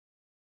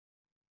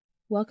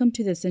Welcome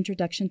to this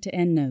introduction to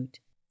EndNote.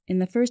 In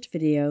the first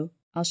video,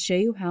 I'll show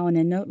you how an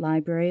EndNote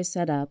library is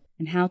set up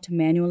and how to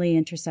manually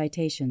enter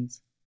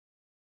citations.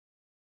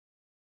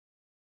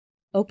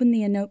 Open the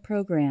EndNote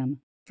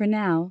program. For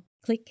now,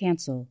 click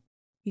Cancel.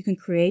 You can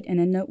create an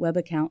EndNote Web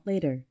account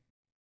later.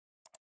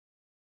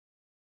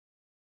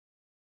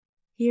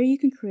 Here you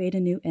can create a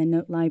new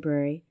EndNote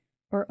library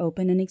or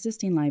open an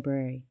existing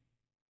library.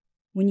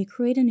 When you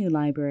create a new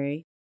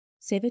library,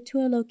 save it to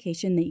a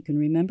location that you can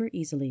remember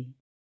easily.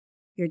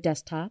 Your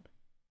desktop,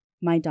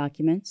 My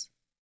Documents,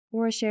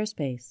 or a share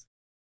space.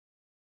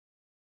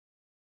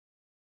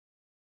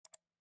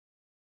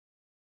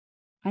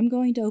 I'm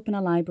going to open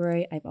a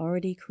library I've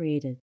already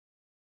created.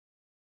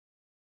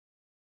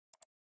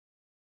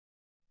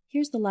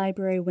 Here's the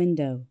library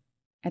window.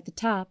 At the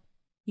top,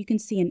 you can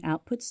see an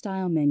Output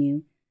Style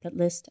menu that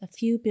lists a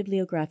few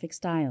bibliographic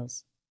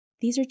styles.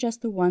 These are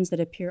just the ones that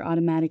appear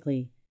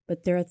automatically,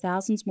 but there are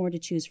thousands more to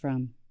choose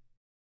from.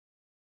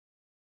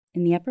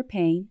 In the upper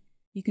pane,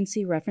 you can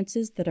see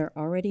references that are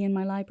already in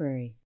my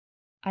library.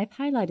 I've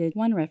highlighted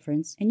one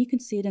reference, and you can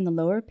see it in the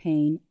lower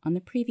pane on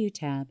the Preview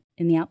tab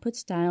in the output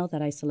style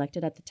that I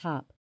selected at the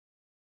top.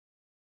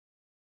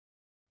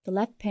 The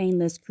left pane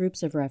lists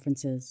groups of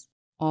references: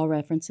 all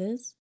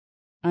references,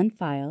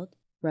 unfiled,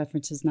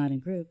 references not in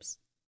groups,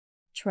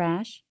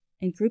 trash,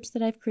 and groups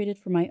that I've created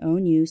for my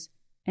own use,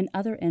 and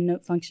other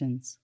EndNote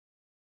functions.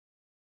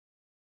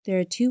 There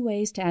are two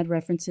ways to add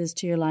references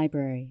to your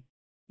library: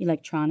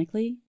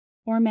 electronically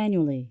or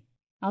manually.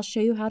 I'll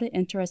show you how to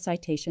enter a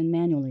citation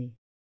manually.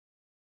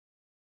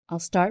 I'll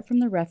start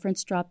from the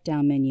Reference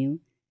drop-down menu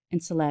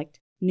and select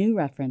New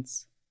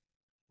Reference,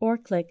 or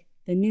click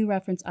the New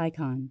Reference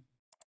icon.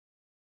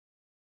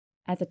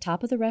 At the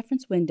top of the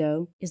reference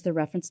window is the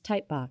reference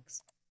type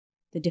box.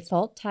 The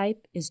default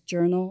type is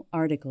journal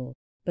article,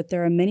 but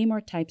there are many more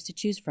types to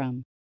choose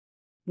from.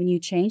 When you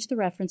change the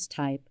reference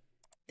type,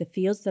 the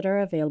fields that are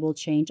available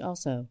change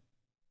also.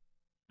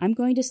 I'm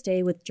going to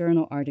stay with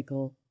journal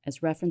article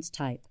as reference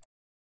type.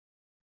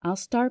 I'll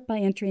start by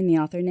entering the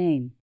author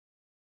name: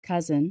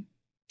 Cousin,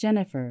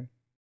 Jennifer.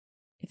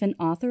 If an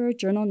author or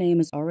journal name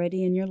is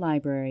already in your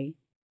library,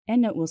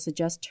 EndNote will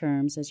suggest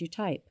terms as you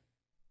type.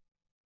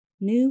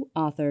 New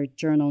author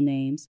journal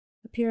names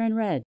appear in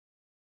red.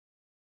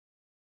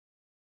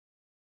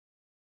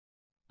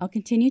 I'll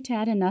continue to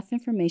add enough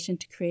information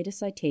to create a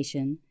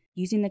citation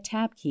using the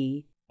Tab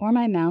key or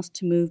my mouse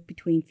to move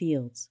between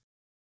fields.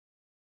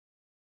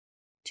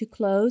 To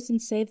close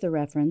and save the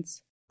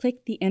reference,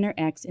 click the inner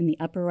X in the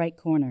upper right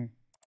corner.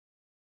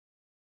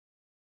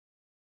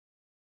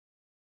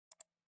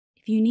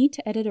 If you need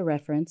to edit a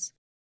reference,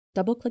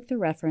 double-click the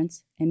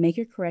reference and make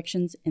your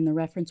corrections in the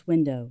reference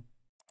window.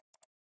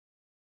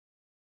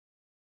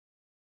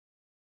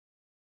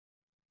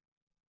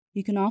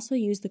 You can also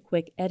use the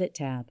Quick Edit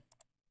tab.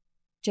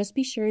 Just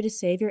be sure to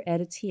save your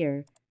edits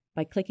here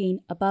by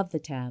clicking above the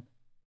tab.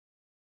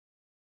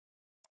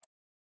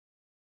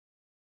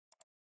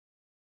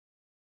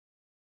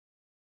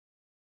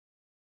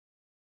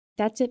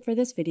 That's it for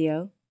this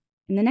video.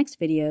 In the next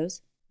videos,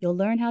 you'll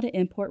learn how to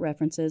import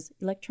references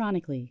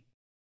electronically.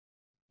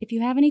 If you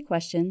have any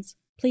questions,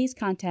 please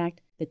contact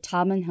the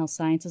Taubman Health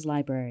Sciences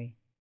Library.